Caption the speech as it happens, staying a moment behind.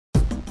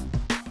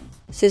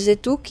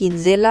Sesetu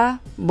Kinzel,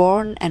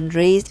 born and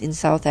raised in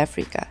South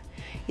Africa,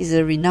 is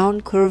a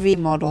renowned curvy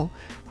model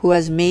who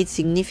has made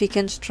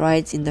significant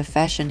strides in the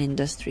fashion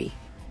industry.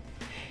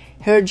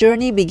 Her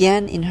journey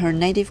began in her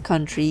native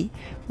country,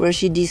 where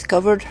she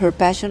discovered her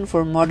passion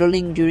for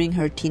modeling during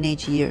her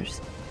teenage years.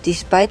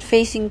 Despite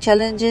facing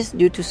challenges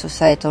due to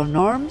societal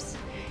norms,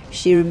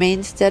 she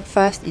remained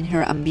steadfast in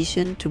her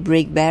ambition to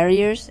break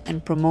barriers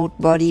and promote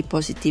body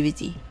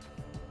positivity.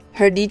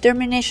 Her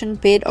determination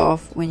paid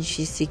off when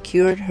she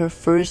secured her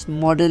first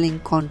modeling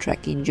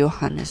contract in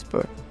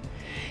Johannesburg.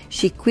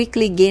 She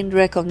quickly gained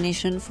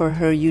recognition for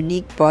her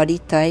unique body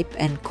type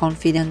and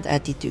confident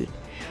attitude,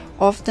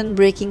 often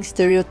breaking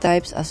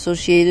stereotypes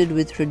associated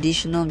with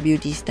traditional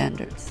beauty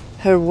standards.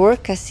 Her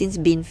work has since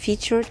been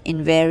featured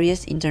in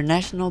various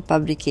international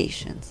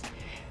publications,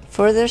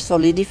 further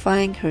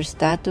solidifying her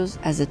status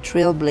as a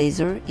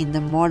trailblazer in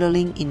the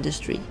modeling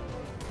industry.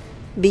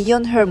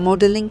 Beyond her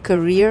modeling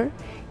career,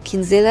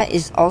 Kinzel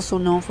is also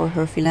known for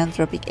her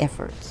philanthropic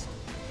efforts.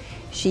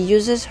 She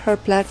uses her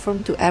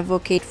platform to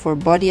advocate for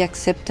body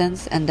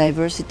acceptance and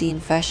diversity in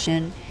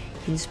fashion,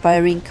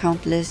 inspiring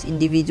countless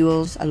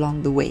individuals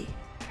along the way.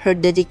 Her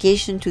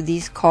dedication to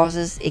these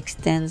causes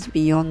extends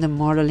beyond the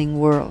modeling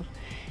world,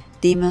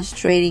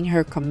 demonstrating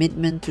her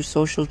commitment to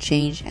social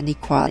change and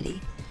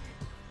equality.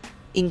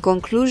 In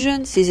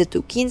conclusion,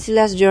 Sesetu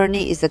Kinzel's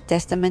journey is a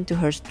testament to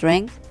her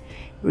strength,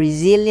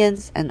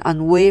 resilience, and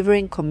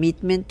unwavering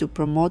commitment to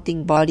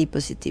promoting body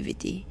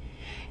positivity.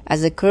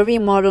 As a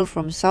curvy model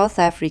from South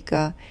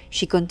Africa,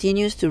 she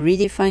continues to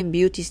redefine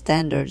beauty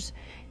standards,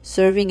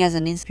 serving as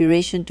an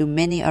inspiration to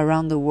many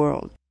around the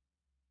world.